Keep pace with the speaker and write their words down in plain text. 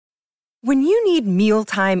When you need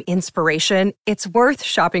mealtime inspiration, it's worth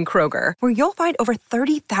shopping Kroger, where you'll find over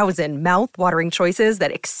 30,000 mouth-watering choices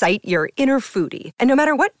that excite your inner foodie. And no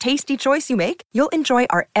matter what tasty choice you make, you'll enjoy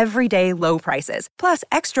our everyday low prices, plus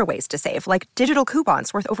extra ways to save, like digital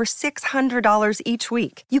coupons worth over $600 each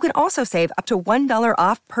week. You can also save up to $1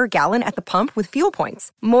 off per gallon at the pump with fuel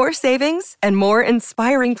points. More savings and more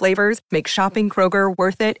inspiring flavors make shopping Kroger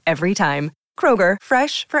worth it every time. Kroger,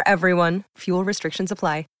 fresh for everyone. Fuel restrictions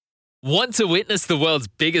apply. Want to witness the world's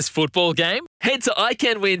biggest football game? Head to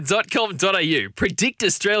iCanWin.com.au, predict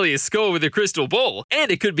Australia's score with a crystal ball, and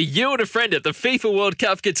it could be you and a friend at the FIFA World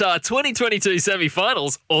Cup Qatar 2022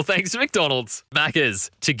 semi-finals, all thanks to McDonald's. Maccas,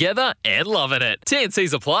 together and loving it.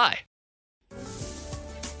 TNCs apply.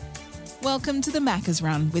 Welcome to the Macca's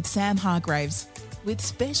Run with Sam Hargraves. With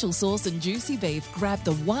special sauce and juicy beef, grab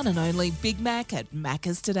the one and only Big Mac at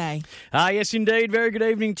Macca's today. Yes, indeed. Very good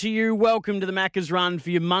evening to you. Welcome to the Macca's Run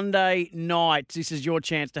for your Monday night. This is your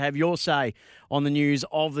chance to have your say on the news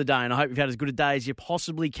of the day, and I hope you've had as good a day as you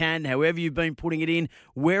possibly can. However you've been putting it in,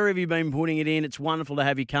 wherever you've been putting it in, it's wonderful to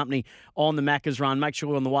have your company on the Macca's Run. Make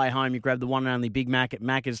sure on the way home you grab the one and only Big Mac at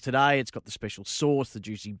Macca's today. It's got the special sauce, the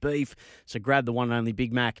juicy beef, so grab the one and only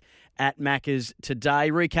Big Mac at Macca's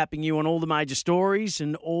today. Recapping you on all the major stories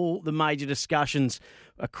and all the major discussions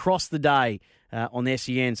across the day on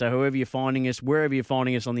SEN. So whoever you're finding us, wherever you're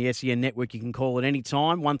finding us on the SEN network, you can call at any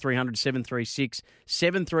time. 1300 736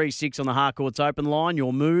 736 on the Harcourts open line.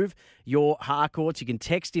 Your move, your Harcourts. You can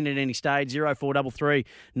text in at any stage, 0433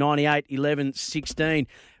 98 11 16.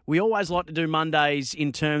 We always like to do Mondays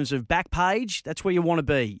in terms of back page. That's where you want to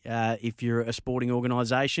be if you're a sporting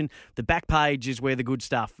organisation. The back page is where the good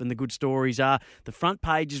stuff and the good stories are. The front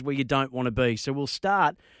page is where you don't want to be. So we'll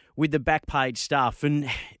start with the back page stuff. And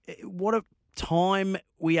what a time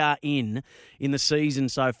we are in the season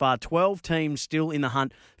so far. 12 teams still in the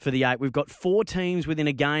hunt for the 8. We've got 4 teams within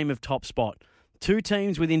a game of top spot. 2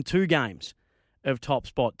 teams within 2 games of top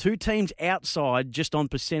spot. 2 teams outside just on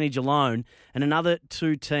percentage alone, and another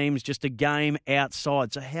 2 teams just a game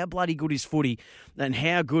outside. So how bloody good is footy, and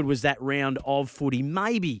how good was that round of footy?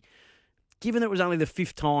 Maybe, given that it was only the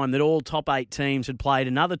 5th time that all top 8 teams had played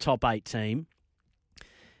another top 8 team,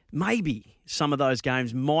 maybe some of those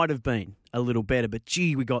games might have been a little better. But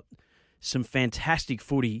gee, we got some fantastic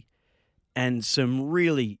footy and some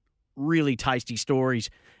really, really tasty stories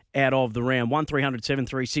out of the round. 1300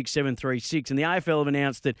 736 736. And the AFL have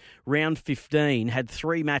announced that round 15 had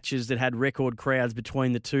 3 matches that had record crowds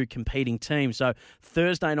between the 2 competing teams. So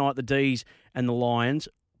Thursday night, the D's and the Lions.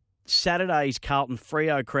 Saturday's Carlton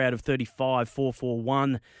Freo crowd of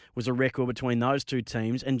 35,441 was a record between those 2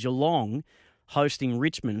 teams. And Geelong hosting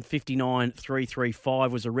Richmond,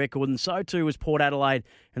 59,335 was a record, and so too was Port Adelaide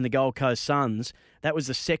and the Gold Coast Suns. That was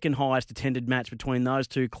the 2nd highest attended match between those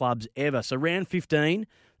 2 clubs ever. So round 15,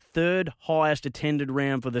 3rd highest attended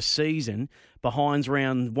round for the season, behind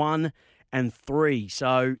round 1 and 3.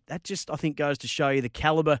 So that just, I think, goes to show you the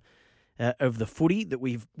calibre of the footy that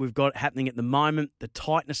we've got happening at the moment, the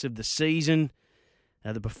tightness of the season,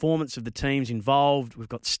 the performance of the teams involved. We've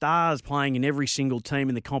got stars playing in every single team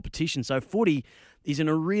in the competition. So footy is in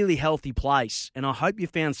a really healthy place, and I hope you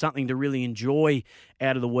found something to really enjoy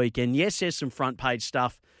out of the weekend. Yes, there's some front page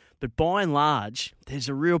stuff, but by and large, there's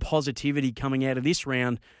a real positivity coming out of this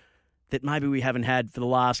round that maybe we haven't had for the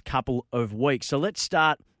last couple of weeks. So let's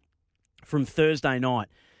start from Thursday night.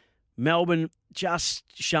 Melbourne just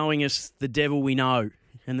showing us the devil we know,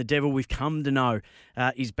 and the devil we've come to know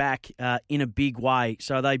is back in a big way.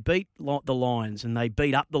 So they beat the Lions, and they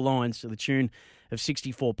beat up the Lions to the tune of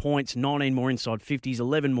 64 points, 19 more inside 50s,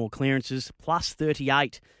 11 more clearances, plus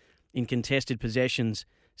 38 in contested possessions,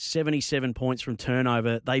 77 points from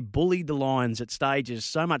turnover. They bullied the Lions at stages,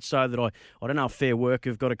 so much so that I don't know if Fair Work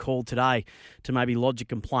have got a call today to maybe lodge a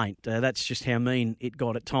complaint. That's just how mean it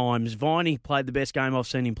got at times. Viney played the best game I've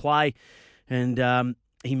seen him play, and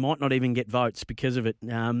he might not even get votes because of it.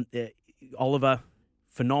 Oliver,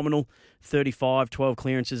 phenomenal. 35, 12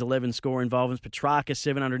 clearances, 11 score involvements. Petrarca,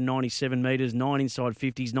 797 metres, 9 inside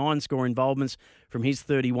 50s, 9 score involvements from his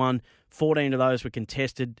 31. 14 of those were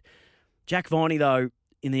contested. Jack Viney, though,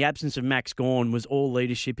 in the absence of Max Gawn, was all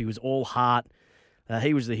leadership. He was all heart.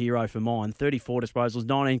 He was the hero for mine. 34 disposals,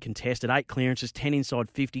 19 contested, 8 clearances, 10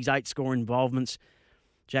 inside 50s, 8 score involvements.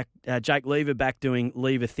 Jake Lever back doing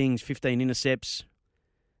Lever things, 15 intercepts.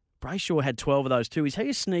 Brayshaw had 12 of those too. Is he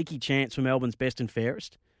a sneaky chance for Melbourne's best and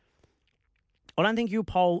fairest? I don't think you'll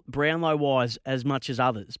poll Brownlow-wise as much as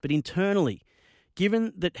others, but internally,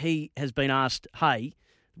 given that he has been asked, hey,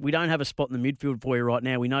 We don't have a spot in the midfield for you right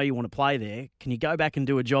now. We know you want to play there. Can you go back and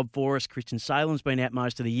do a job for us? Christian Salem's been out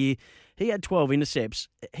most of the year. He had 12 intercepts.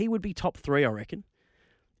 He would be top 3, I reckon,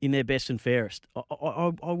 in their best and fairest.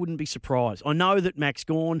 I wouldn't be surprised. I know that Max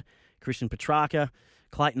Gawn, Christian Petrarca,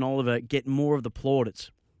 Clayton Oliver get more of the plaudits.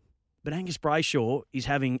 But Angus Brayshaw is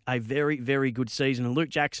having a very, very good season, and Luke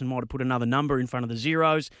Jackson might have put another number in front of the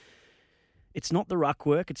zeros. It's not the ruck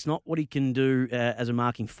work. It's not what he can do as a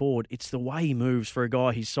marking forward. It's the way he moves for a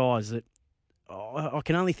guy his size that I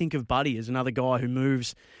can only think of Buddy as another guy who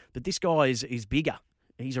moves. But this guy is bigger.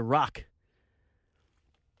 He's a ruck.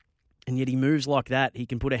 And yet he moves like that. He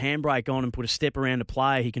can put a handbrake on and put a step around a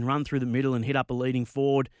player. He can run through the middle and hit up a leading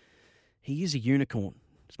forward. He is a unicorn,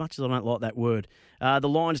 as much as I don't like that word. The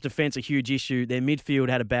Lions' defence a huge issue. Their midfield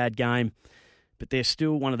had a bad game, but they're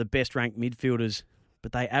still one of the best-ranked midfielders.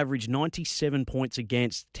 But they average 97 points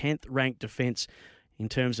against, 10th ranked defence in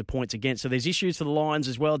terms of points against. So there's issues for the Lions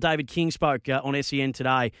as well. David King spoke on SEN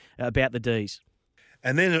today about the Ds.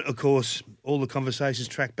 And then, of course, all the conversations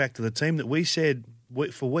track back to the team that we said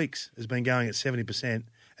for weeks has been going at 70%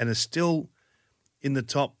 and is still in the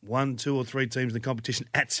top 1, 2 or 3 teams in the competition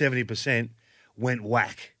at 70%, went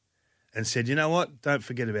whack and said, you know what, don't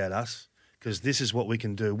forget about us because this is what we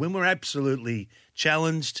can do. When we're absolutely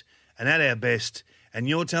challenged and at our best, and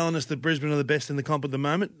you're telling us that Brisbane are the best in the comp at the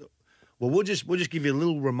moment, well, we'll just give you a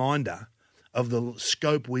little reminder of the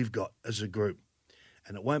scope we've got as a group.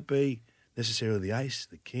 And it won't be necessarily the ace,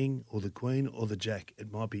 the king, or the queen, or the jack. It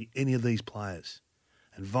might be any of these players.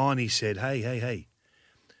 And Viney said, hey,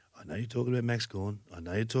 I know you're talking about Max Gawn. I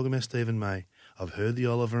know you're talking about Stephen May. I've heard the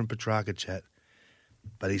Oliver and Petrarca chat,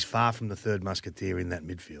 but he's far from the third musketeer in that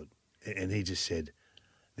midfield. And he just said,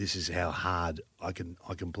 this is how hard I can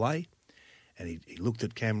play. And he looked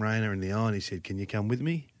at Cam Rayner in the eye and he said, can you come with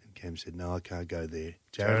me? And Cam said, no, I can't go there.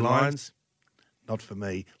 Jared Lyons, not for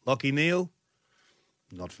me. Lockie Neal,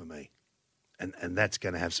 not for me. And that's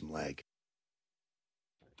going to have some lag.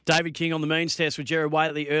 David King on the means test with Gerard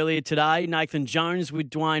Whateley earlier today. Nathan Jones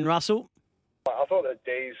with Dwayne Russell. I thought the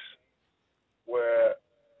Ds were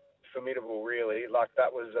formidable, really. Like,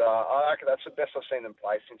 that was, I reckon that's the best I've seen them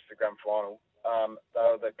play since the grand final. They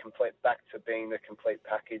were back to being the complete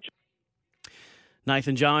package.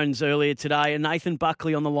 Nathan Jones earlier today, and Nathan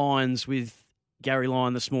Buckley on the Lions with Gary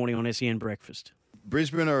Lyon this morning on SEN Breakfast.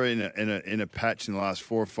 Brisbane are in a patch in the last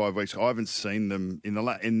 4 or 5 weeks. I haven't seen them in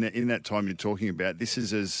that time you're talking about. This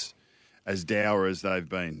is as dour as they've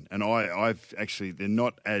been, and I've actually they're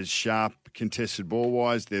not as sharp contested ball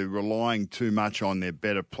wise. They're relying too much on their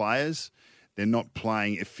better players. They're not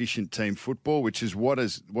playing efficient team football, which is what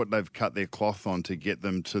they've cut their cloth on to get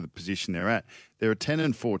them to the position they're at. They're a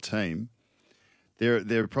 10-4 team.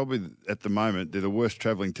 They're probably, at the moment, they're the worst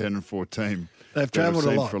travelling 10-4 team. They've travelled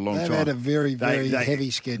a lot. For a long They've time. had a very, very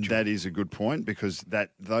heavy schedule. That is a good point because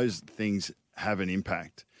those things have an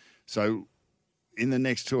impact. So in the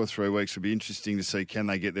next 2 or 3 weeks, it'll be interesting to see can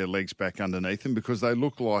they get their legs back underneath them because they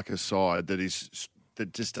look like a side that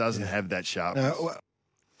just doesn't have that sharpness.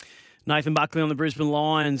 Nathan Buckley on the Brisbane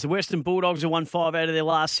Lions. The Western Bulldogs have won 5 out of their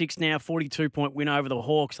last 6 now, 42-point win over the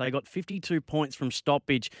Hawks. They got 52 points from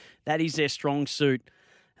stoppage. That is their strong suit.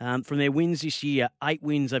 From their wins this year, 8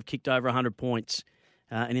 wins, they've kicked over 100 points.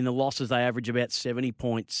 And in the losses, they average about 70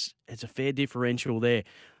 points. It's a fair differential there.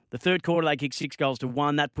 The third quarter, they kicked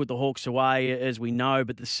 6-1. That put the Hawks away, as we know.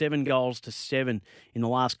 But the 7-7 in the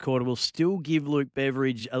last quarter will still give Luke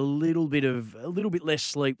Beveridge a little bit less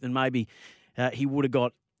sleep than maybe he would have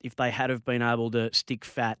got if they had have been able to stick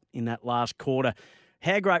fat in that last quarter.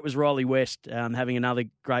 How great was Riley West having another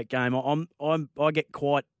great game?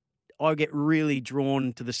 I get really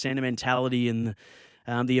drawn to the sentimentality and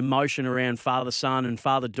the emotion around father-son and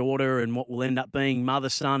father-daughter and what will end up being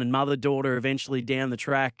mother-son and mother-daughter eventually down the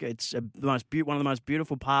track. It's one of the most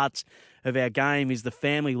beautiful parts of our game is the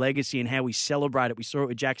family legacy and how we celebrate it. We saw it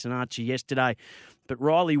with Jackson Archer yesterday. But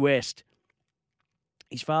Riley West,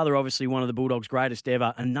 his father, obviously one of the Bulldogs' greatest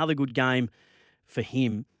ever. Another good game for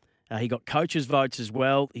him. He got coaches' votes as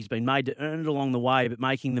well. He's been made to earn it along the way, but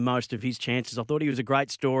making the most of his chances. I thought he was a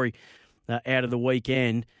great story out of the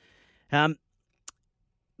weekend.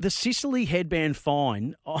 The Sicily headband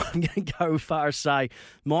fine, I'm going to go as far as say,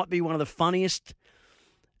 might be one of the funniest,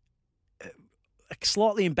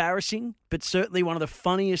 slightly embarrassing, but certainly one of the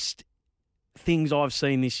funniest things I've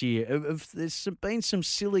seen this year. There's been some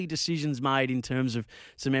silly decisions made in terms of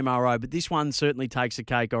some MRO, but this one certainly takes a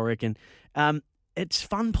cake, I reckon. It's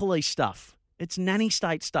fun police stuff. It's nanny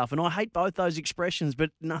state stuff, and I hate both those expressions, but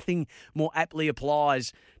nothing more aptly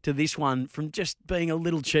applies to this one from just being a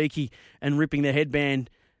little cheeky and ripping the headband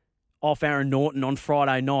off Aaron Norton on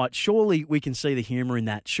Friday night, surely we can see the humour in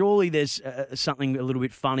that. Surely there's something a little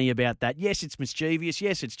bit funny about that. Yes, it's mischievous.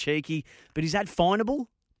 Yes, it's cheeky. But is that finable?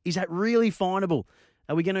 Is that really finable?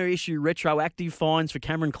 Are we going to issue retroactive fines for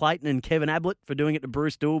Cameron Clayton and Kevin Ablett for doing it to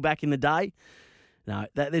Bruce Doull back in the day? No,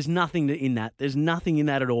 there's nothing in that. There's nothing in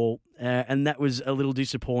that at all. And that was a little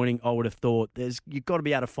disappointing, I would have thought. You've got to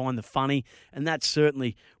be able to find the funny, and that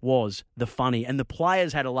certainly was the funny. And the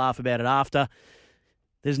players had a laugh about it after.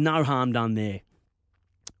 There's no harm done there.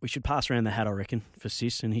 We should pass around the hat, I reckon, for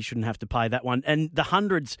Sis, and he shouldn't have to pay that one. And the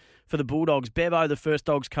hundreds for the Bulldogs. Bevo, the first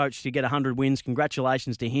Dogs coach to get 100 wins.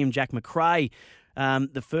 Congratulations to him. Jack McRae,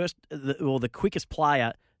 the quickest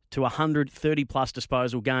player to 130-plus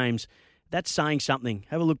disposal games. That's saying something.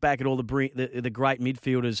 Have a look back at all the great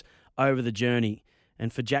midfielders over the journey.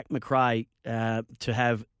 And for Jack McRae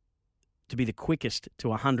to be the quickest to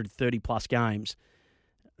 130-plus games,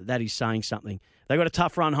 that is saying something. They got a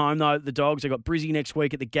tough run home, though, the Dogs. They got Brizzy next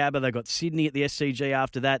week at the Gabba. They got Sydney at the SCG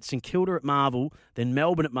after that, St Kilda at Marvel, then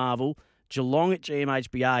Melbourne at Marvel, Geelong at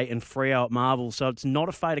GMHBA, and Freo at Marvel. So it's not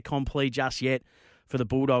a fait accompli just yet for the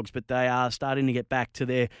Bulldogs, but they are starting to get back to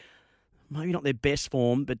their, maybe not their best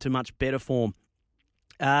form, but to much better form.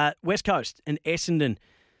 West Coast and Essendon.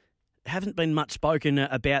 Haven't been much spoken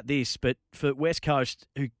about this, but for West Coast,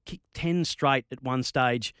 who kicked 10 straight at one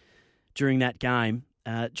stage during that game,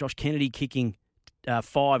 Josh Kennedy kicking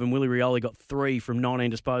 5 and Willie Rioli got 3 from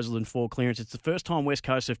 19 disposals and 4 clearance. It's the first time West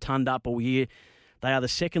Coast have turned up all year. They are the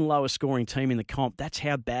second lowest scoring team in the comp. That's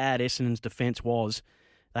how bad Essendon's defence was.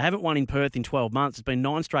 They haven't won in Perth in 12 months. It's been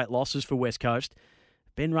 9 straight losses for West Coast.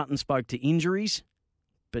 Ben Rutten spoke to injuries,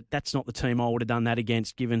 but that's not the team I would have done that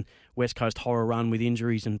against, given West Coast horror run with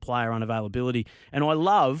injuries and player unavailability. And I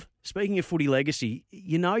love, speaking of footy legacy,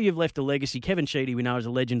 you know you've left a legacy. Kevin Sheedy, we know, is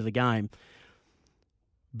a legend of the game.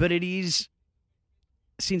 But it is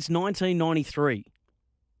since 1993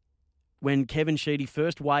 when Kevin Sheedy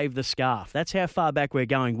first waved the scarf. That's how far back we're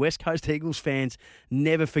going. West Coast Eagles fans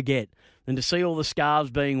never forget. And to see all the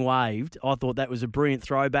scarves being waved, I thought that was a brilliant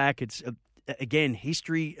throwback. It's, again,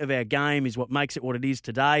 history of our game is what makes it what it is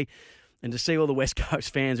today. And to see all the West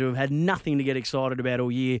Coast fans who have had nothing to get excited about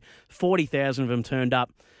all year, 40,000 of them turned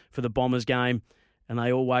up for the Bombers game, and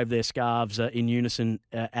they all waved their scarves in unison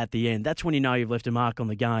at the end. That's when you know you've left a mark on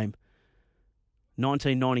the game.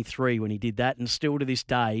 1993 when he did that, and still to this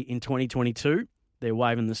day in 2022, they're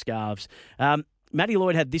waving the scarves. Matty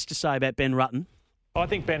Lloyd had this to say about Ben Rutten. I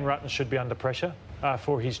think Ben Rutten should be under pressure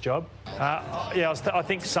for his job. I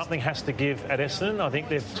think something has to give at Essendon. I think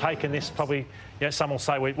they've taken this probably. Some will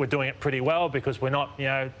say we're doing it pretty well because we're not,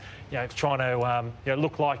 trying to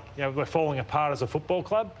look like we're falling apart as a football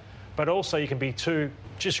club. But also you can be too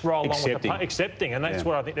just roll on with the accepting, and that's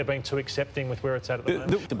what I think they're being too accepting with where it's at the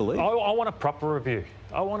moment. To believe. I want a proper review.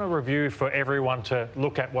 I want a review for everyone to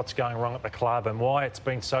look at what's going wrong at the club and why it's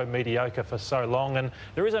been so mediocre for so long. And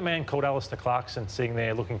there is a man called Alistair Clarkson sitting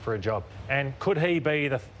there looking for a job. And could he be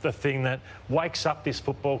the thing that wakes up this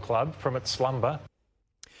football club from its slumber?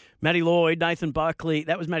 Matty Lloyd, Nathan Buckley.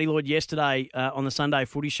 That was Matty Lloyd yesterday on the Sunday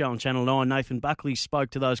Footy Show on Channel 9. Nathan Buckley spoke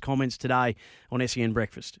to those comments today on SEN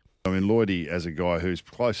Breakfast. I mean, Lloydie, as a guy who's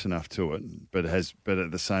close enough to it, but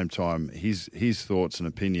at the same time, his thoughts and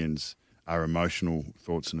opinions are emotional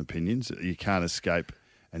thoughts and opinions. You can't escape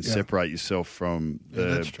and separate yourself from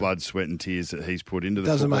the blood, sweat and tears that he's put into the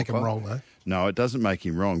football club. Doesn't make him wrong, though. No, it doesn't make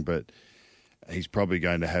him wrong, but he's probably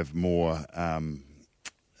going to have more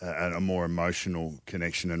a more emotional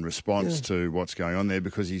connection and response to what's going on there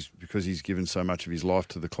because he's given so much of his life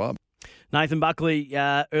to the club. Nathan Buckley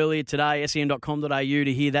earlier today, sen.com.au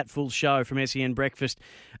to hear that full show from SEN Breakfast.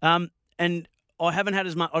 And I haven't had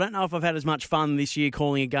as much. I don't know if I've had as much fun this year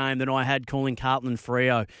calling a game than I had calling Carlton and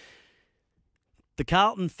Freo. The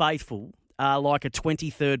Carlton faithful are like a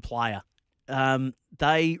 23rd player.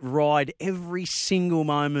 They ride every single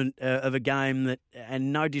moment of a game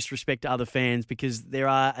and no disrespect to other fans because there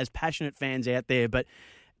are as passionate fans out there, but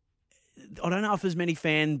I don't know if as many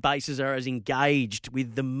fan bases are as engaged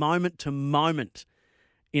with the moment to moment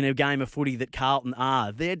in a game of footy that Carlton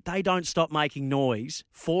are. They don't stop making noise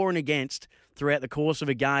for and against throughout the course of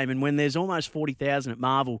a game. And when there's almost 40,000 at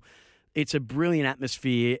Marvel, it's a brilliant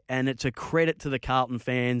atmosphere and it's a credit to the Carlton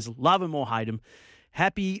fans. Love them or hate them.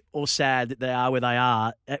 Happy or sad that they are where they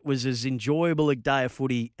are. It was as enjoyable a day of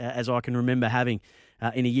footy as I can remember having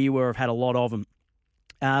in a year where I've had a lot of them.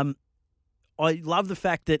 I love the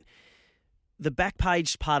fact that the back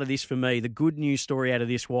page part of this for me, the good news story out of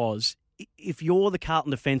this was, if you're the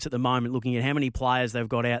Carlton defence at the moment looking at how many players they've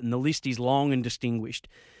got out, and the list is long and distinguished,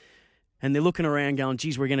 and they're looking around going,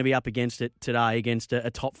 geez, we're going to be up against it today, against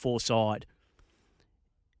a top 4 side.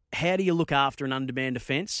 how do you look after an undermanned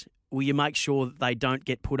defence? Well, you make sure that they don't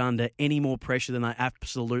get put under any more pressure than they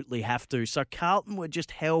absolutely have to. So Carlton were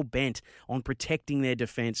just hell-bent on protecting their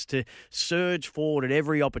defence, to surge forward at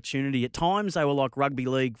every opportunity. At times, they were like rugby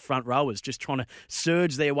league front rowers, just trying to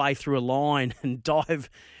surge their way through a line and dive,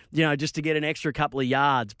 just to get an extra couple of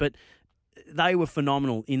yards. But they were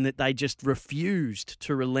phenomenal in that they just refused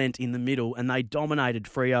to relent in the middle, and they dominated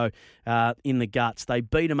Freo in the guts. They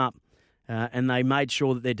beat them up. And they made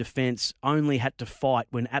sure that their defence only had to fight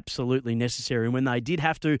when absolutely necessary. And when they did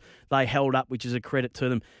have to, they held up, which is a credit to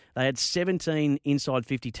them. They had 17 inside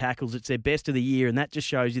 50 tackles. It's their best of the year, and that just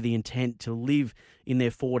shows you the intent to live in their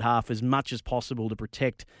forward half as much as possible to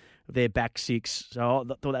protect their back six. So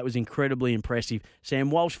I thought that was incredibly impressive.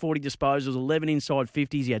 Sam Walsh, 40 disposals, 11 inside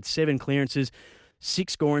 50s. He had 7 clearances,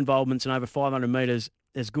 6 score involvements, and over 500 metres.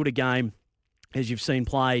 As good a game as you've seen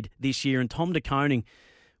played this year. And Tom De Koning,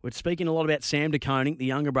 we're speaking a lot about Sam De Koning, the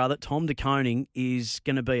younger brother. Tom De Koning is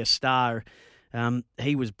going to be a star.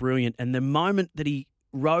 He was brilliant. And the moment that he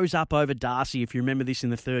rose up over Darcy, if you remember this in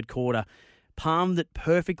the third quarter, palmed it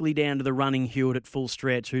perfectly down to the running Hewitt at full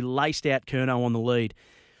stretch, who laced out Curnow on the lead.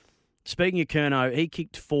 Speaking of Curnow, he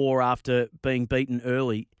kicked 4 after being beaten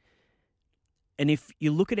early. And if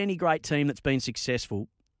you look at any great team that's been successful,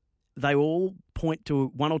 they all point to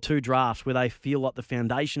 1 or 2 drafts where they feel like the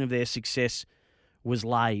foundation of their success was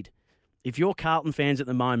laid. If you're Carlton fans at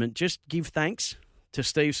the moment, just give thanks to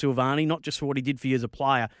Steve Silvani, not just for what he did for you as a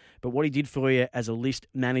player, but what he did for you as a list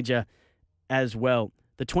manager as well.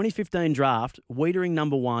 The 2015 draft, Wiedering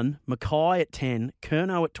number 1, Mackay at 10,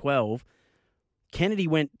 Curnow at 12. Kennedy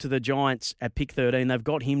went to the Giants at pick 13. They've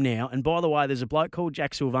got him now. And by the way, there's a bloke called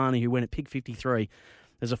Jack Silvani who went at pick 53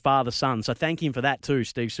 as a father-son. So thank him for that too,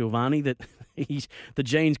 Steve Silvani, that the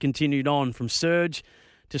genes continued on from Serge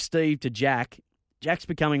to Steve to Jack. Jack's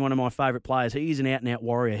becoming one of my favourite players. He is an out-and-out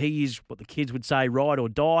warrior. He is what the kids would say, ride or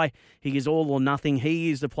die. He is all or nothing.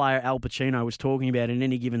 He is the player Al Pacino was talking about in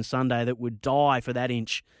Any Given Sunday that would die for that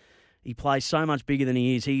inch. He plays so much bigger than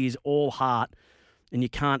he is. He is all heart, and you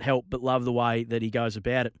can't help but love the way that he goes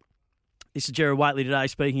about it. This is Gerard Whateley today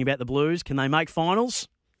speaking about the Blues. Can they make finals?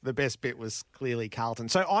 The best bit was clearly Carlton.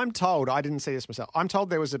 So I'm told, I didn't see this myself, I'm told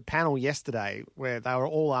there was a panel yesterday where they were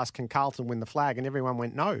all asked, can Carlton win the flag? And everyone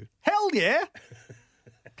went, no. Hell yeah!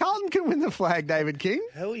 Carlton can win the flag, David King.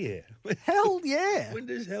 Hell yeah. Hell yeah. When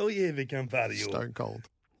does hell yeah become part of your... Stone cold.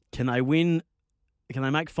 Can they win? Can they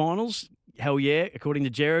make finals? Hell yeah, according to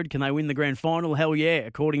Gerard. Can they win the grand final? Hell yeah,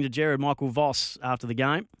 according to Gerard. Michael Voss after the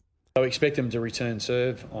game. I expect them to return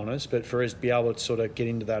serve on us, but for us to be able to sort of get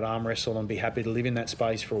into that arm wrestle and be happy to live in that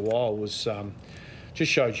space for a while was just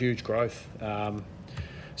showed huge growth.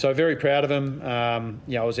 So very proud of him.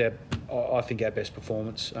 It was I think our best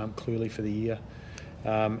performance clearly for the year,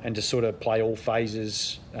 and to sort of play all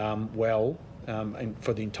phases well and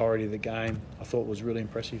for the entirety of the game, I thought was really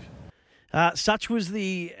impressive. Such was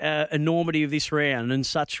the enormity of this round, and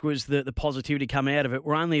such was the positivity come out of it.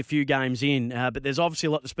 We're only a few games in, but there's obviously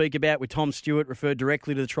a lot to speak about with Tom Stewart, referred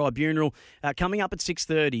directly to the tribunal. Coming up at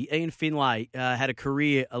 6:30, Ian Finlay had a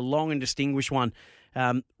career, a long and distinguished one,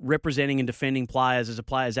 representing and defending players as a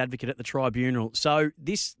players advocate at the tribunal. So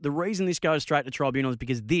the reason this goes straight to tribunal is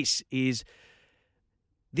because this is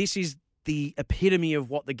the epitome of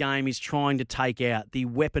what the game is trying to take out, the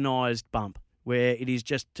weaponised bump, where it is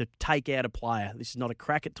just to take out a player. This is not a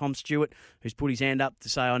crack at Tom Stewart, who's put his hand up to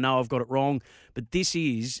say, I know I've got it wrong, but this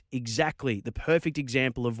is exactly the perfect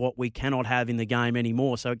example of what we cannot have in the game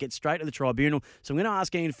anymore. So it gets straight to the tribunal. So I'm going to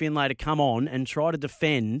ask Ian Finlay to come on and try to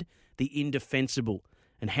defend the indefensible.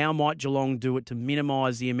 And how might Geelong do it to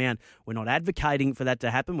minimise the amount? We're not advocating for that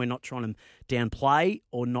to happen. We're not trying to downplay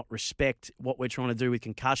or not respect what we're trying to do with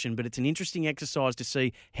concussion, but it's an interesting exercise to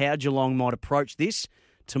see how Geelong might approach this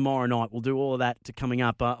tomorrow night. We'll do all of that coming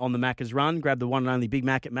up on the Macca's Run. Grab the one and only Big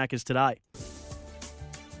Mac at Macca's today.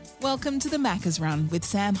 Welcome to the Macca's Run with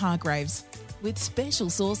Sam Hargraves. With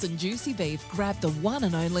special sauce and juicy beef, grab the one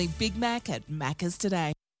and only Big Mac at Macca's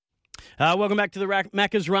today. Welcome back to the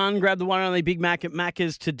Macca's Run. Grab the one and only Big Mac at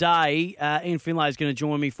Macca's today. Ian Finlay is going to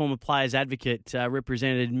join me, former players advocate,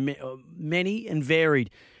 represented many and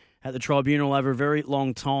varied at the tribunal over a very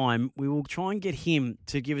long time. We will try and get him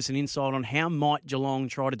to give us an insight on how might Geelong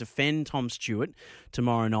try to defend Tom Stewart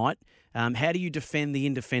tomorrow night. How do you defend the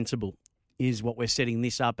indefensible is what we're setting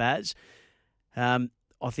this up as. I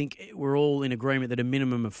think we're all in agreement that a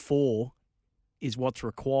minimum of 4 is what's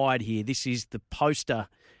required here. This is the poster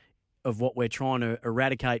of what we're trying to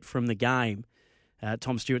eradicate from the game.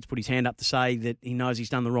 Tom Stewart's put his hand up to say that he knows he's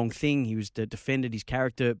done the wrong thing. He was defended his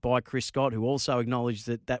character by Chris Scott, who also acknowledged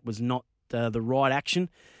that that was not the right action.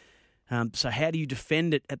 So how do you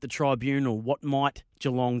defend it at the tribunal? What might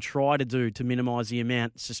Geelong try to do to minimise the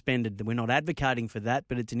amount suspended? We're not advocating for that,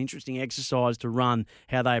 but it's an interesting exercise to run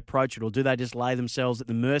how they approach it. Or do they just lay themselves at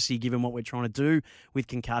the mercy, given what we're trying to do with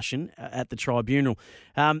concussion at the tribunal?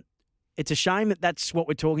 It's a shame that that's what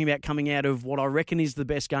we're talking about coming out of what I reckon is the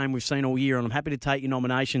best game we've seen all year, and I'm happy to take your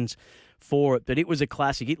nominations for it. But it was a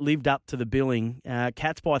classic. It lived up to the billing.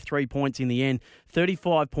 Cats by 3 points in the end.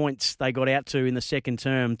 35 points they got out to in the second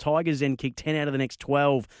term. Tigers then kicked 10 out of the next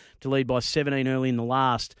 12 to lead by 17 early in the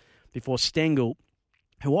last before Stengel,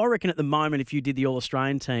 who I reckon at the moment, if you did the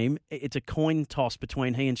All-Australian team, it's a coin toss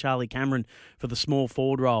between he and Charlie Cameron for the small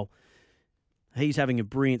forward role. He's having a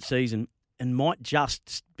brilliant season and might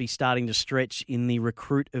just be starting to stretch in the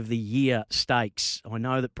Recruit of the Year stakes. I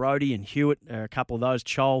know that Brodie and Hewitt are a couple of those,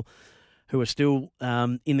 Chol, who are still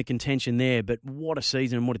in the contention there, but what a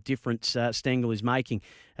season and what a difference Stengel is making.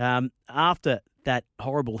 After that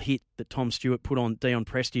horrible hit that Tom Stewart put on Dion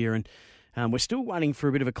Prestia, and we're still waiting for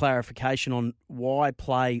a bit of a clarification on why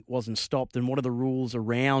play wasn't stopped and what are the rules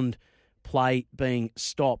around play being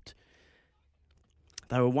stopped.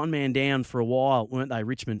 They were one man down for a while, weren't they,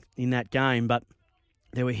 Richmond, in that game? But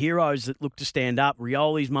there were heroes that looked to stand up.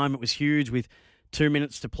 Rioli's moment was huge with 2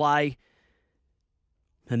 minutes to play.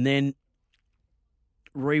 And then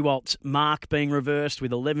Riewold's mark being reversed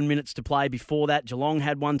with 11 minutes to play before that. Geelong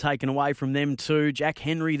had one taken away from them too. Jack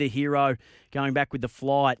Henry, the hero, going back with the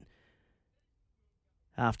flight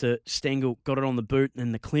after Stengel got it on the boot,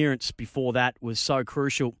 and the clearance before that was so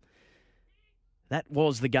crucial. That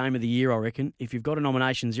was the game of the year, I reckon. If you've got a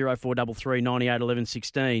nomination, 0433 98 11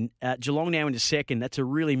 16. Geelong now into second. That's a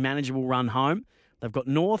really manageable run home. They've got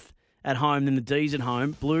North at home, then the D's at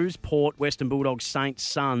home. Blues, Port, Western Bulldogs, Saints,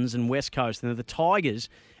 Suns, and West Coast. And the Tigers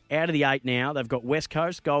out of the 8 now. They've got West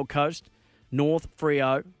Coast, Gold Coast, North,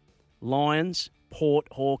 Freo, Lions, Port,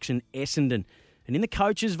 Hawks, and Essendon. And in the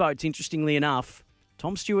coaches' votes, interestingly enough,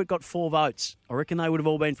 Tom Stewart got 4 votes. I reckon they would have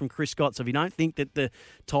all been from Chris Scott. So if you don't think that the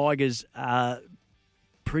Tigers are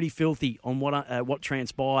pretty filthy on what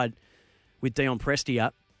transpired with Dion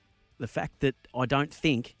Prestia, the fact that I don't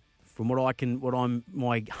think, from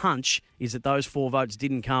my hunch is that those 4 votes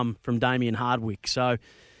didn't come from Damien Hardwick. So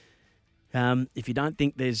if you don't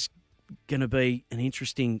think there's going to be an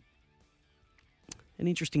interesting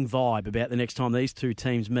vibe about the next time these two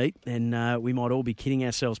teams meet, then we might all be kidding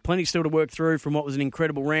ourselves. Plenty still to work through from what was an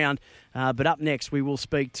incredible round. But up next, we will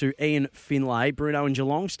speak to Ian Finlay, Bruno and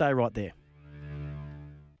Geelong. Stay right there.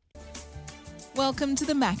 Welcome to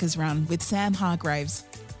the Macca's Run with Sam Hargraves.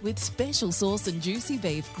 With special sauce and juicy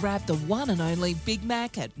beef, grab the one and only Big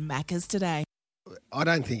Mac at Macca's today. I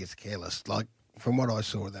don't think it's careless. Like, from what I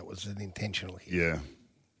saw, that was an intentional hit. Yeah.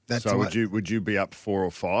 That's so would you be up 4 or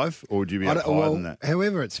 5, or would you be up higher than that?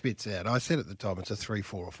 However it spits out. I said at the time it's a 3,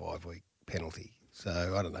 4 or 5 week penalty.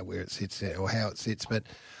 So I don't know where it sits there or how it sits, but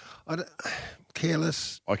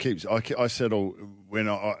careless. I settle when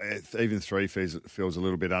even 3 feels a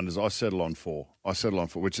little bit under. I settle on 4.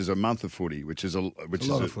 Which is a month of footy, which is a lot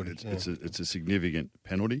of footy. It's a significant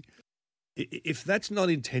penalty. If that's not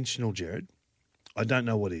intentional, Jared, I don't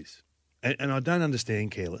know what is, and I don't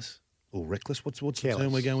understand careless or reckless. What's the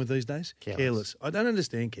term we're going with these days? Careless. I don't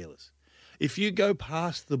understand careless. If you go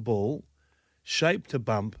past the ball, shape to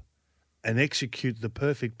bump, and execute the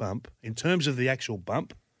perfect bump in terms of the actual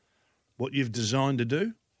bump, what you've designed to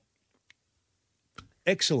do,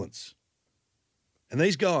 excellence. And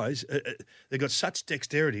these guys, they've got such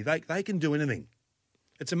dexterity. They can do anything.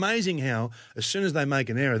 It's amazing how, as soon as they make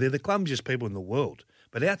an error, they're the clumsiest people in the world.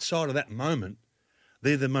 But outside of that moment,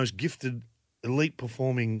 they're the most gifted, elite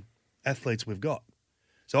performing athletes we've got.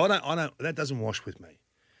 So I don't. That doesn't wash with me.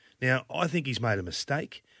 Now, I think he's made a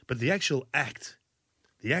mistake, but the actual act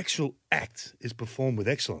is performed with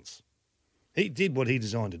excellence. He did what he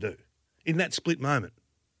designed to do in that split moment.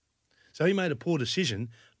 So he made a poor decision,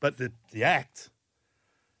 but the act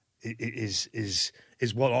is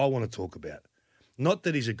what I want to talk about. Not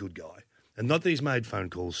that he's a good guy, and not that he's made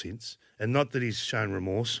phone calls since, and not that he's shown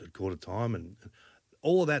remorse at quarter time, and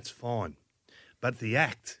all of that's fine. But the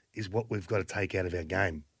act is what we've got to take out of our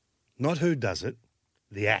game. Not who does it,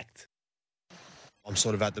 the act. I'm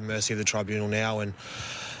sort of at the mercy of the tribunal now, and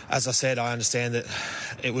as I said, I understand that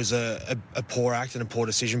it was a poor act and a poor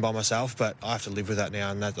decision by myself, but I have to live with that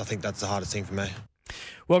now, and I think that's the hardest thing for me.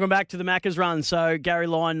 Welcome back to the Macca's Run. So Gary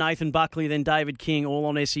Lyon, Nathan Buckley, then David King, all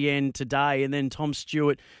on SEN today. And then Tom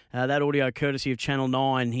Stewart, that audio courtesy of Channel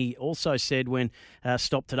 9. He also said when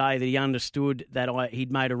stopped today that he understood that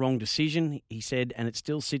he'd made a wrong decision. He said, and it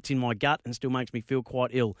still sits in my gut and still makes me feel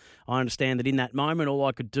quite ill. I understand that in that moment, all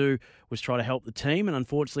I could do was try to help the team. And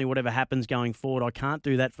unfortunately, whatever happens going forward, I can't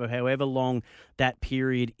do that for however long that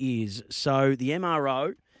period is. So the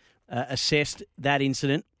MRO assessed that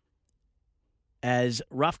incident as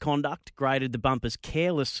rough conduct, graded the bump as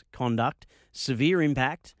careless conduct, severe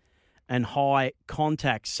impact, and high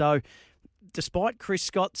contact. So despite Chris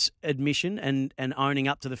Scott's admission and owning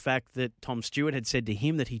up to the fact that Tom Stewart had said to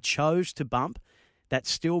him that he chose to bump, that's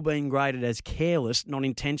still being graded as careless, not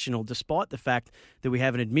intentional, despite the fact that we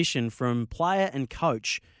have an admission from player and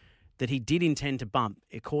coach that he did intend to bump.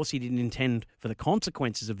 Of course, he didn't intend for the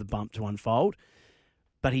consequences of the bump to unfold,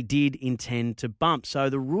 but he did intend to bump. So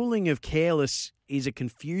the ruling of careless is a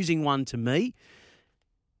confusing one to me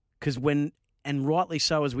because and rightly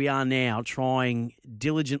so as we are now, trying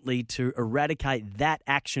diligently to eradicate that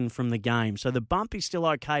action from the game. So the bump is still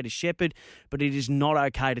okay to shepherd, but it is not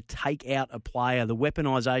okay to take out a player. The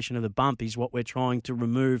weaponisation of the bump is what we're trying to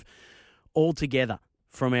remove altogether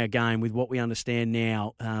from our game with what we understand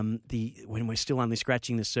now, when we're still only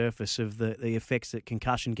scratching the surface of the effects that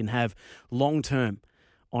concussion can have long-term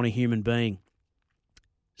on a human being.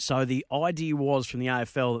 So the idea was from the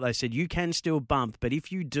AFL that they said you can still bump, but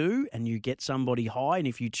if you do and you get somebody high and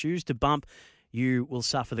if you choose to bump, you will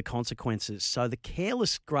suffer the consequences. So the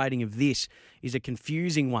careless grading of this is a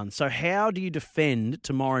confusing one. So how do you defend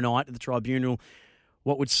tomorrow night at the tribunal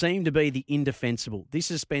what would seem to be the indefensible? This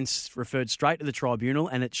has been referred straight to the tribunal,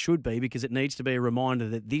 and it should be because it needs to be a reminder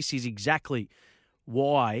that this is exactly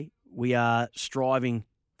why we are striving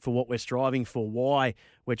for what we're striving for, why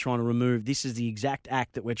we're trying to remove. This is the exact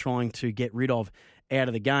act that we're trying to get rid of out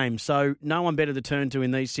of the game. So no one better to turn to in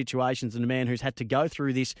these situations than a man who's had to go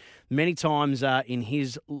through this many times in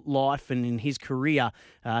his life and in his career.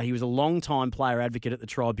 He was a long-time player advocate at the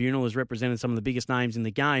tribunal, has represented some of the biggest names in the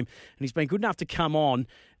game, and he's been good enough to come on.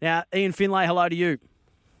 Now, Ian Finlay, hello to you.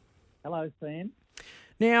 Hello, Sam.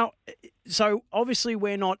 Now, so obviously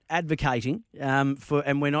we're not advocating and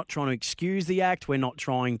we're not trying to excuse the act. We're not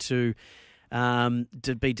trying to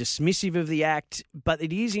be dismissive of the act. But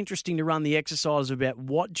it is interesting to run the exercise about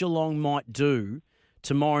what Geelong might do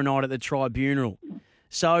tomorrow night at the tribunal.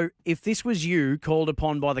 So if this was you called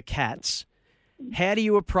upon by the Cats, how do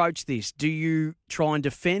you approach this? Do you try and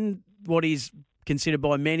defend what is considered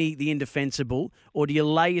by many the indefensible, or do you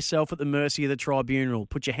lay yourself at the mercy of the tribunal?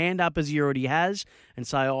 Put your hand up as he already has and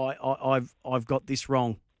say, I've got this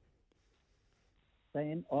wrong.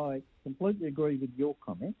 Sam, I completely agree with your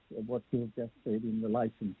comments of what you have just said in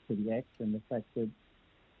relation to the act and the fact that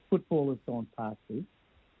football has gone past this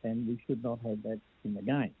and we should not have that in the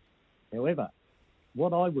game. However,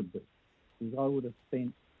 what I would do is I would have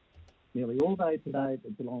spent nearly all day today at the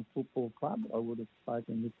Geelong Football Club. I would have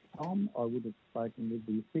spoken with Tom. I would have spoken with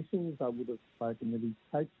the officials. I would have spoken with his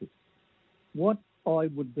coaches. What I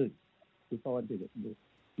would do if I did it is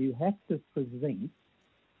you have to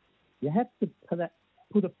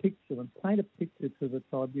put a picture and paint a picture to the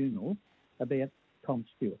tribunal about Tom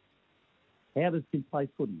Stewart. How does he play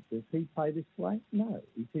footy? Does he play this way? No.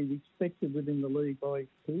 Is he respected within the league by his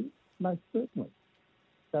peers? Most certainly.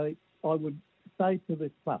 So I would say to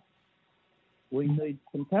the club, we need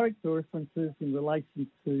some character references in relation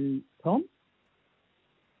to Tom,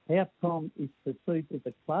 how Tom is perceived at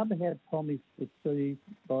the club, how Tom is perceived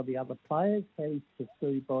by the other players, how he's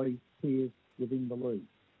perceived by his peers within the league.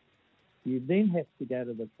 You then have to go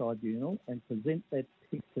to the tribunal and present that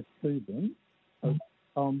picture to them of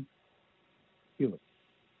Tom Stewart.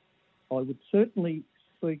 I would certainly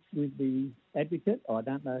speak with the advocate. I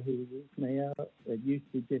don't know who he is now. It used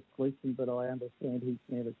to be Jeff Gleeson, but I understand he's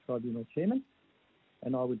now the tribunal chairman.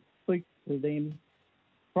 And I would speak to them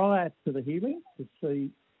prior to the hearing to see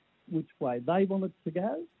which way they wanted to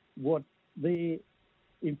go, what their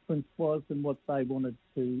inference was and what they wanted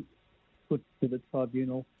to put to the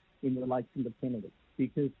tribunal in relation to penalty.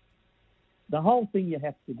 Because the whole thing you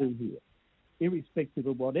have to do here, irrespective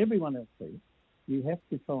of what everyone else says, you have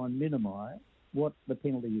to try and minimise what the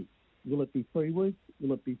penalty is. Will it be 3 weeks?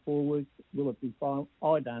 Will it be 4 weeks? Will it be 5?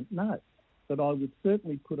 I don't know. But I would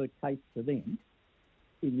certainly put a case to them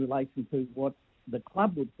in relation to what the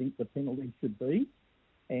club would think the penalty should be,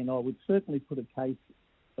 and I would certainly put a case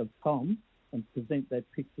of Tom and present that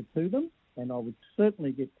picture to them, and I would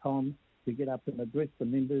certainly get Tom to get up and address the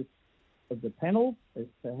members of the panel as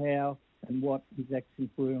to how and what his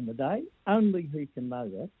actions were on the day. Only he can know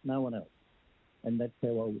that, no one else, and that's how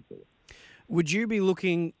I would do it. Would you be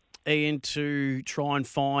looking, Ian, to try and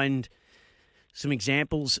find some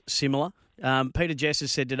examples similar? Peter Jess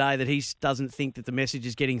has said today that he doesn't think that the message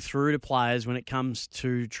is getting through to players when it comes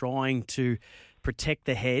to trying to protect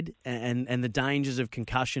the head and the dangers of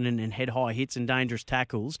concussion and head-high hits and dangerous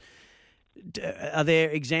tackles. Are there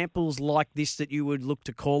examples like this that you would look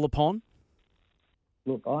to call upon?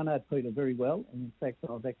 Look, I know Peter very well, and in fact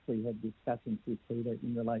I've actually had discussions with Peter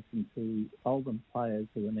in relation to older players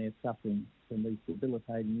who are now suffering from these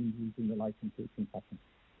debilitating injuries in relation to concussion.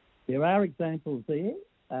 There are examples there.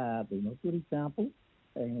 They're not good examples,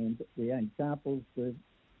 and they are examples that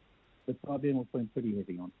the tribunal's been pretty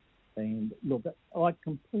heavy on. And look, I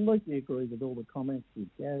completely agree with all the comments with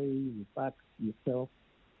Gary, with Buck, yourself.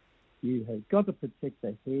 You have got to protect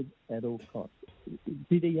the head at all costs.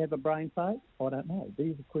 Did he have a brain fade? I don't know.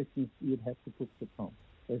 These are questions you'd have to put to Tom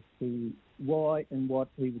as to why and what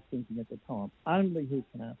he was thinking at the time. Only he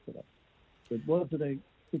can answer that. But was it a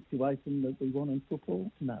situation that we want in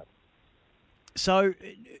football? No. So,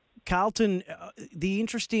 Carlton, the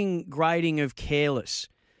interesting grading of careless,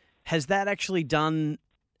 has that actually done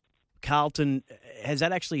Carlton, has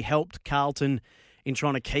that actually helped Carlton in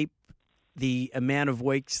trying to keep the amount of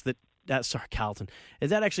weeks that, Carlton, has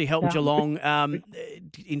that actually helped Geelong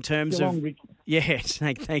in terms Geelong of... Richmond. Yes,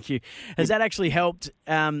 thank you. Has that actually helped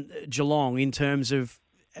Geelong in terms of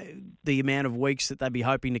the amount of weeks that they'd be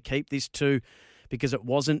hoping to keep this to because it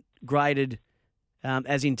wasn't graded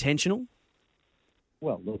as intentional?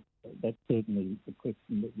 Well, look, that's certainly the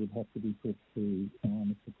question that would have to be put to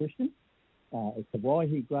Mr. Christian. As to why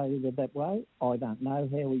he graded it that way, I don't know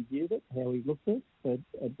how he viewed it, how he looked at it,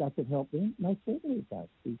 but does it help him? No, certainly it does.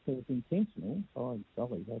 Because intentional,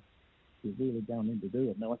 golly, that's you're really going in to do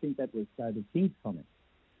it. Now, I think that was David King's comment.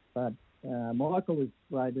 But Michael has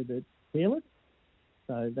graded it careless,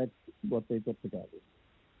 so that's what they've got to go with.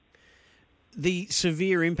 The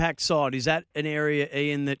severe impact side, is that an area,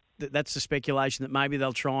 Ian, that's the speculation that maybe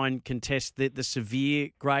they'll try and contest the severe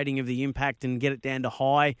grading of the impact and get it down to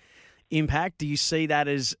high impact? Do you see that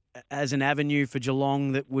as an avenue for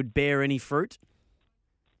Geelong that would bear any fruit?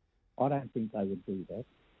 I don't think they would do that.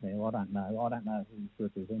 Now, I don't know. I don't know who's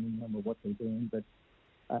representing them or what they're doing, but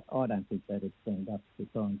I don't think that would stand up to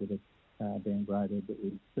try and get it downgraded.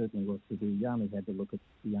 It certainly was to do. You only had to look at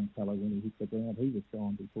the young fellow when he hit the ground. He was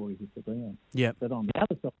gone before he hit the ground. Yep. But on the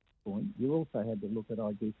other side of the point, you also had to look at,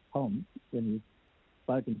 I guess, Tom, when he was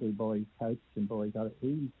spoken to by his coach and by his other,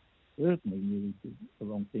 he certainly knew he did the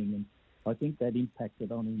wrong thing, and I think that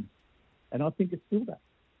impacted on him. And I think it still does.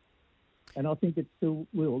 And I think it still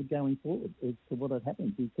will going forward as to what had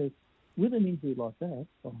happened, because with an injury like that,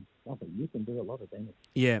 you can do a lot of damage.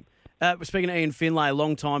 Yeah. We're speaking to Ian Finlay, a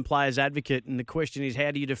long-time players advocate, and the question is,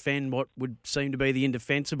 how do you defend what would seem to be the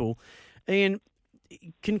indefensible? Ian,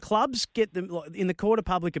 can clubs get them, in the court of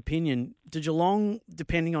public opinion, do Geelong,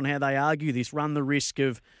 depending on how they argue this, run the risk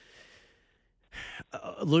of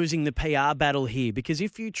losing the PR battle here? Because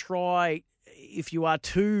if you are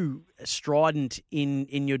too strident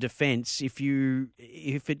in your defence, if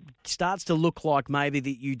it starts to look like maybe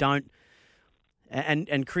that you don't,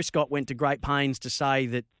 and Chris Scott went to great pains to say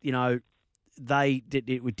that, you know,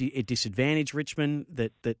 it disadvantaged Richmond,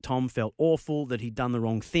 that Tom felt awful, that he'd done the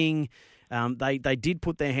wrong thing. They did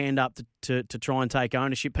put their hand up to try and take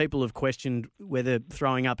ownership. People have questioned whether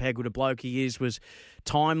throwing up how good a bloke he is was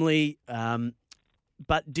timely.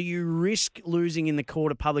 But do you risk losing in the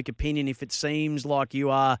court of public opinion if it seems like you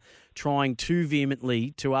are trying too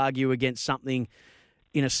vehemently to argue against something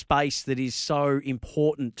in a space that is so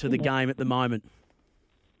important to the game at the moment?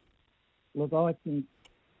 Look, I think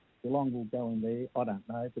Geelong will go in there. I don't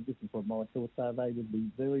know, but this is what my thoughts are. They would be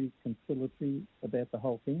very conciliatory about the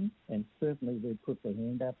whole thing, and certainly they'd put their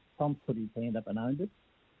hand up. Tom put his hand up and owned it.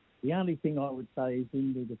 The only thing I would say is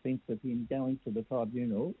in the defence of him going to the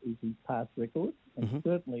tribunal is his past record. And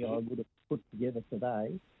certainly I would have put together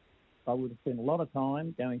today, I would have spent a lot of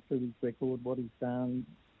time going through his record, what he's done,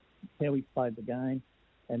 how he's played the game,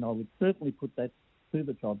 and I would certainly put that to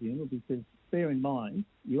the tribunal, because bear in mind,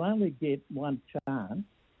 you only get one chance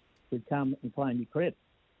to come and claim your credit.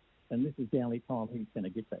 And this is the only time he's going to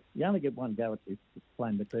get that. You only get one go at this to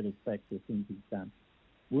claim the credits back for things he's done.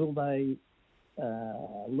 Will they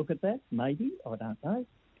look at that? Maybe. I don't know.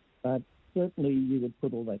 But certainly you would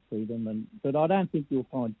put all that to them. But I don't think you'll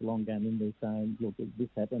find Geelong going in there saying, look, this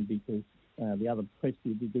happened because the other press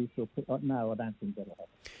you do so. No, I don't think that'll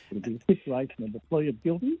happen. It'll be a situation of the plea of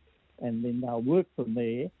guilty, and then they'll work from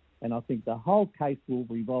there. And I think the whole case will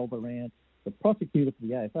revolve around the prosecutor for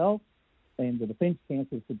the AFL and the defence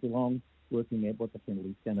counsel for Geelong working out what the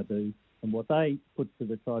penalty's going to be and what they put to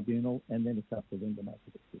the tribunal, and then it's up to them to make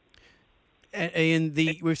a decision. Ian,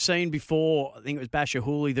 we've seen before, I think it was Basher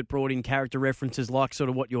Hooley that brought in character references like sort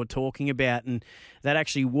of what you're talking about, and that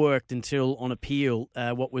actually worked until on appeal,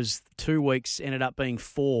 what was 2 weeks ended up being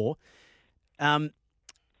 4.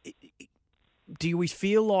 Do we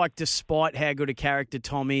feel like, despite how good a character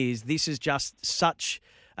Tom is, this is just such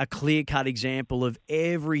a clear-cut example of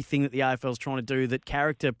everything that the AFL is trying to do, that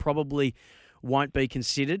character probably won't be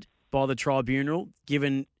considered by the tribunal,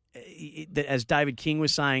 given that, as David King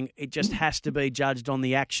was saying, it just has to be judged on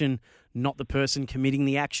the action, not the person committing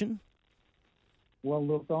the action? Well,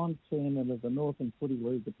 look, I'm chairman of the Northern Footy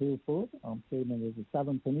League Appeal Court. I'm chairman of the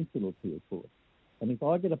Southern Peninsula Appeal Court. And if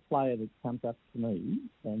I get a player that comes up to me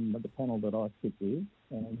and the panel that I sit with,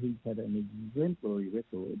 and he's had an exemplary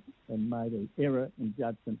record and made an error in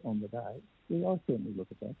judgment on the day, yeah, I certainly look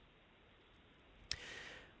at that.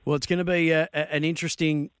 Well, it's going to be an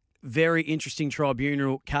interesting, very interesting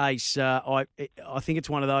tribunal case. I think it's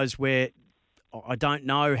one of those where I don't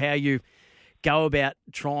know how you go about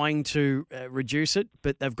trying to reduce it,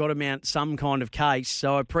 but they've got to mount some kind of case.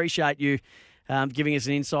 So I appreciate you giving us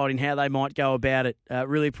an insight in how they might go about it.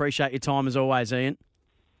 Really appreciate your time as always, Ian.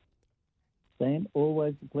 Sam,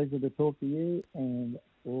 always a pleasure to talk to you and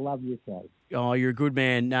love your show. Oh, you're a good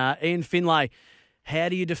man. Ian Finlay, how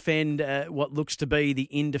do you defend what looks to be the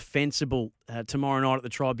indefensible tomorrow night at the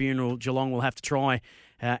tribunal? Geelong will have to try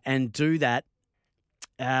and do that.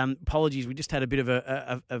 Apologies, we just had a bit of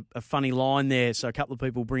a funny line there, so a couple of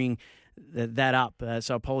people bringing that up.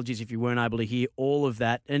 So apologies if you weren't able to hear all of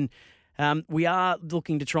that. And we are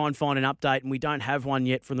looking to try and find an update, and we don't have one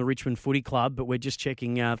yet from the Richmond Footy Club, but we're just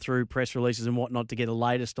checking through press releases and whatnot to get the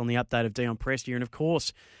latest on the update of Dion Prestia. And of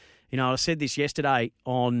course, you know, I said this yesterday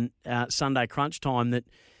on Sunday Crunch Time that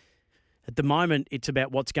at the moment it's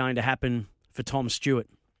about what's going to happen for Tom Stewart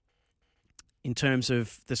in terms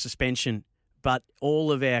of the suspension. But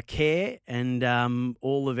all of our care and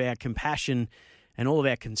all of our compassion and all of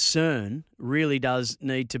our concern really does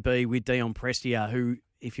need to be with Dion Prestia, who,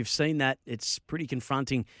 if you've seen that, it's pretty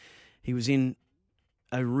confronting. He was in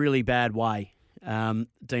a really bad way, Dion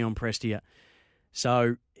Prestia.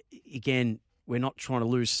 So, again, we're not trying to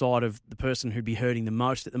lose sight of the person who'd be hurting the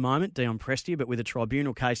most at the moment, Dion Prestia, but with a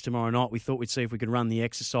tribunal case tomorrow night, we thought we'd see if we could run the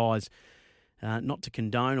exercise, not to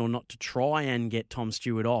condone or not to try and get Tom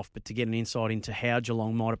Stewart off, but to get an insight into how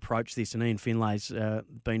Geelong might approach this. And Ian Finlay's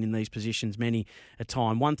been in these positions many a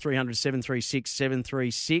time. 1300 736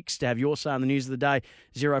 736 to have your say on the news of the day.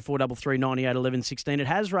 0433 98 11 16. It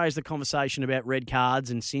has raised the conversation about red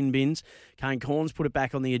cards and sin bins. Kane Corns put it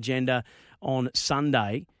back on the agenda on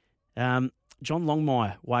Sunday. John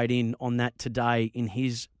Longmire weighed in on that today in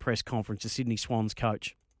his press conference, the Sydney Swans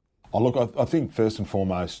coach. Oh, look, I think first and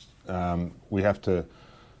foremost, we have to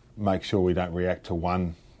make sure we don't react to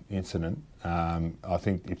one incident. I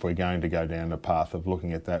think if we're going to go down the path of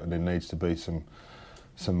looking at that, there needs to be some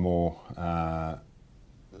more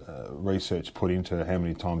research put into how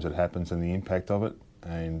many times it happens and the impact of it.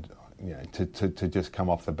 And you know, to just come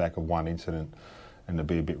off the back of one incident and to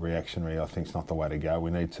be a bit reactionary, I think is not the way to go.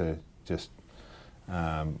 We need to just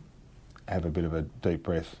have a bit of a deep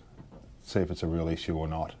breath, see if it's a real issue or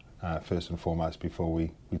not. First and foremost, before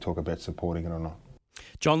we talk about supporting it or not.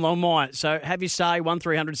 John Longmire. So have your say,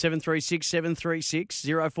 1300 736 736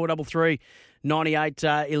 0433 98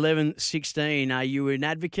 11 16. Are you an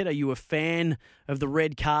advocate? Are you a fan of the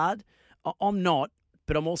red card? I'm not,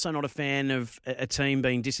 but I'm also not a fan of a team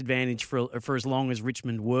being disadvantaged for as long as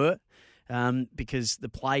Richmond were, because the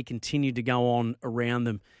play continued to go on around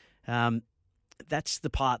them. That's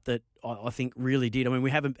the part that I think really did. I mean,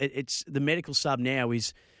 we haven't. It's the medical sub now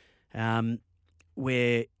is.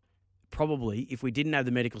 Where probably if we didn't have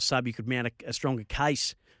the medical sub, you could mount a stronger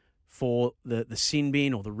case for the sin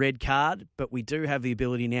bin or the red card, but we do have the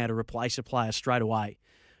ability now to replace a player straight away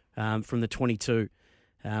from the 22.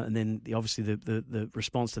 And then obviously the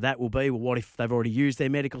response to that will be, well, what if they've already used their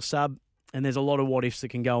medical sub? And there's a lot of what ifs that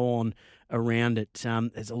can go on around it.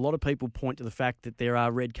 There's a lot of people point to the fact that there are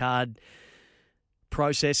red card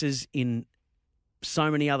processes in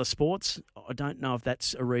so many other sports. I don't know if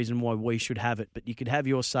that's a reason why we should have it, but you could have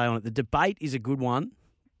your say on it. The debate is a good one.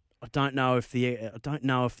 I don't know if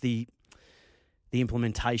the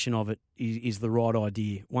implementation of it is the right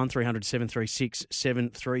idea. 1300 736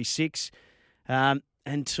 736. And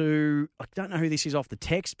I don't know who this is off the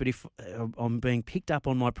text, but if I'm being picked up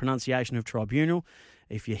on my pronunciation of tribunal,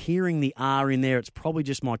 if you're hearing the R in there, it's probably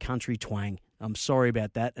just my country twang. I'm sorry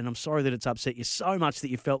about that, and I'm sorry that it's upset you so much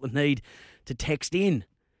that you felt the need to text in.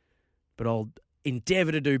 But I'll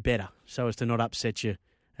endeavour to do better so as to not upset you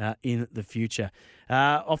in the future.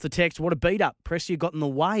 Off the text, what a beat-up. Prestia got in the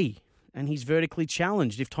way and he's vertically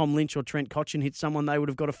challenged. If Tom Lynch or Trent Cotchin hit someone, they would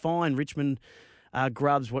have got a fine. Richmond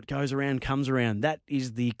grubs, what goes around comes around. That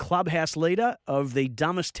is the clubhouse leader of the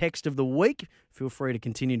dumbest text of the week. Feel free to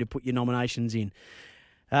continue to put your nominations in.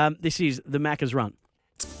 This is the Macca's Run.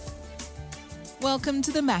 Welcome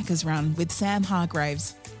to the Macca's Run with Sam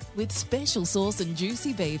Hargraves. With special sauce and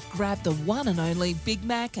juicy beef, grab the one and only Big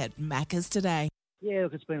Mac at Macca's today. Yeah,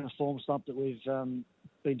 look, it's been a form slump that we've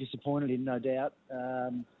been disappointed in, no doubt.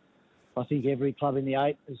 I think every club in the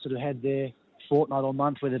 8 has sort of had their fortnight or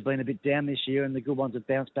month where they've been a bit down this year, and the good ones have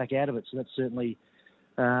bounced back out of it. So that's certainly,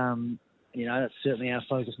 that's certainly our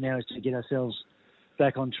focus now, is to get ourselves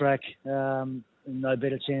back on track. No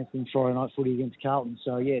better chance than Friday night footy against Carlton.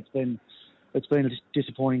 So yeah, it's been a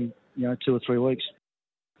disappointing, 2 or 3 weeks.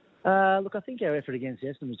 Look, I think our effort against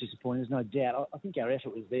Essendon was disappointing. There's no doubt. I think our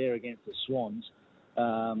effort was there against the Swans.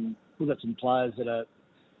 We've got some players that are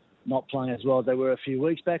not playing as well as they were a few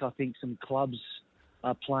weeks back. I think some clubs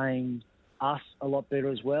are playing us a lot better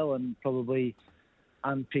as well, and probably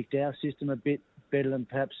unpicked our system a bit better than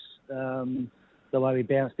perhaps the way we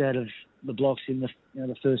bounced out of the blocks in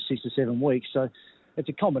the first 6 or 7 weeks. So it's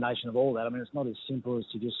a combination of all that. I mean, it's not as simple as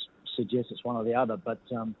to just suggest it's one or the other. But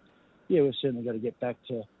we've certainly got to get back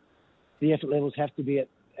to the effort levels have to be at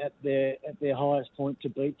their highest point to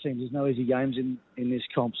beat teams. There's no easy games in this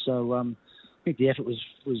comp. So I think the effort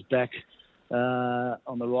was back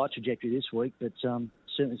on the right trajectory this week, but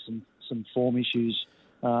certainly some form issues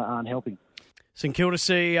aren't helping. St Kilda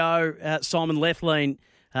CEO Simon Lethlean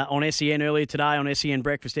on SEN earlier today on SEN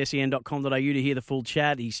Breakfast, sen.com.au to hear the full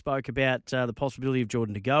chat. He spoke about the possibility of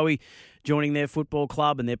Jordan De Goey joining their football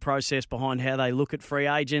club and their process behind how they look at free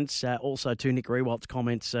agents. Also, to Nick Riewoldt's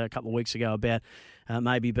comments a couple of weeks ago about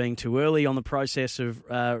maybe being too early on the process of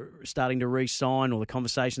starting to re-sign, or the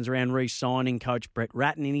conversations around re-signing Coach Brett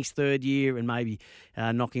Ratton in his third year, and maybe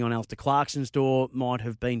knocking on Alistair Clarkson's door might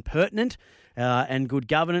have been pertinent. And good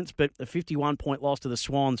governance, but a 51-point loss to the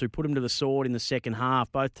Swans, who put them to the sword in the second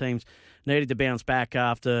half. Both teams needed to bounce back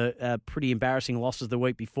after pretty embarrassing losses the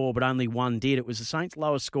week before, but only one did. It was the Saints'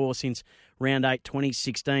 lowest score since round 8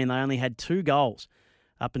 2016. They only had 2 goals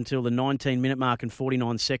up until the 19-minute mark and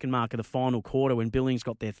 49-second mark of the final quarter, when Billings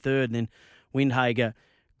got their third, and then Windhager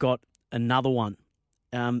got another one.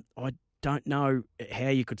 I don't know how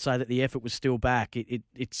you could say that the effort was still back.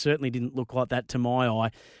 It certainly didn't look like that to my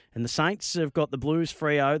eye. And the Saints have got the Blues,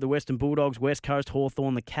 Freo, the Western Bulldogs, West Coast,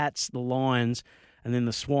 Hawthorn, the Cats, the Lions, and then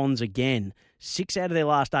the Swans again. 6 out of their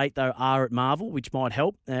last 8, though, are at Marvel, which might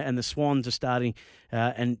help. And the Swans are starting,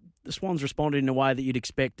 and the Swans responded in a way that you'd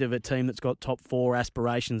expect of a team that's got top 4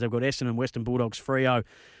 aspirations. They've got Essendon, Western Bulldogs, Freo,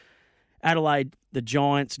 Adelaide, the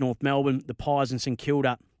Giants, North Melbourne, the Pies, and St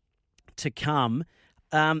Kilda to come.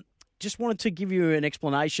 Just wanted to give you an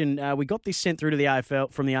explanation. We got this sent through to the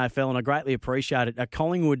AFL from the AFL, and I greatly appreciate it.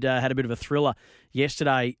 Collingwood had a bit of a thriller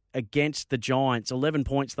yesterday against the Giants. 11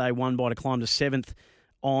 points they won by to climb to 7th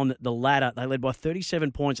on the ladder. They led by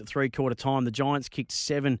 37 points at three-quarter time. The Giants kicked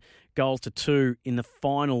 7 goals to 2 in the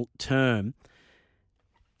final term.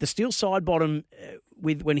 The Steele Sidebottom,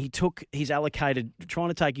 when he took his trying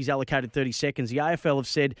to take his allocated 30 seconds, the AFL have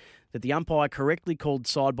said that the umpire correctly called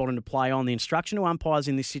Sidebottom to play on. The instruction to umpires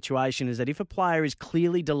in this situation is that if a player is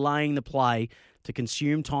clearly delaying the play to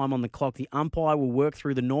consume time on the clock, the umpire will work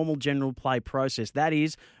through the normal general play process. That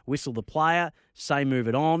is, whistle the player, say move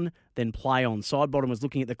it on, then play on. Sidebottom was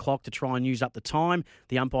looking at the clock to try and use up the time.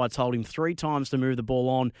 The umpire told him 3 times to move the ball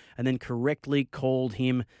on, and then correctly called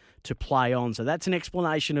him to play on. So that's an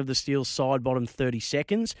explanation of the Steele Sidebottom 30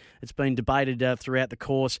 seconds. It's been debated throughout the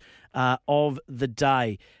course of the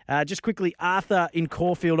day. Just quickly, Arthur in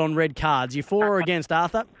Caulfield on red cards. You for or against,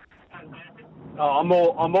 Arthur? Oh,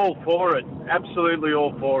 I'm all for it. Absolutely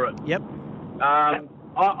all for it. Yep.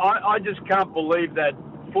 I just can't believe that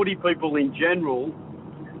footy people in general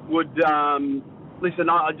would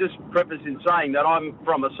listen. I just preface in saying that I'm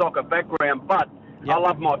from a soccer background, but I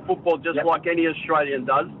love my football just like any Australian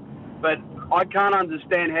does. But I can't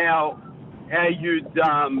understand how you'd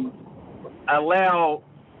allow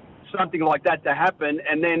something like that to happen,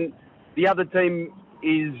 and then the other team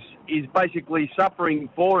is basically suffering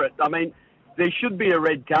for it. I mean, there should be a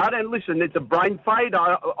red card, and listen, it's a brain fade.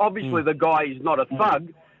 Obviously, the guy is not a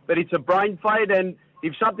thug, but it's a brain fade, and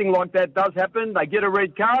if something like that does happen, they get a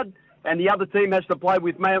red card, and the other team has to play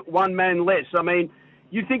with one man less. I mean,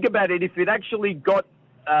 you think about it, if it actually got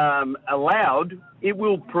allowed, it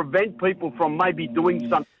will prevent people from maybe doing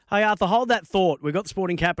something. Hey, Arthur, hold that thought. We've got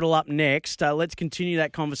Sporting Capital up next. Let's continue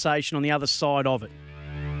that conversation on the other side of it.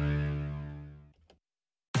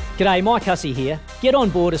 G'day, Mike Hussey here. Get on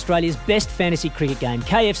board Australia's best fantasy cricket game,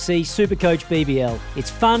 KFC Supercoach BBL. It's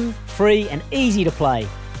fun, free and easy to play.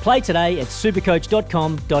 Play today at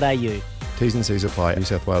supercoach.com.au. T's and C's apply. New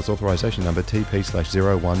South Wales authorisation number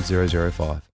TP/01005.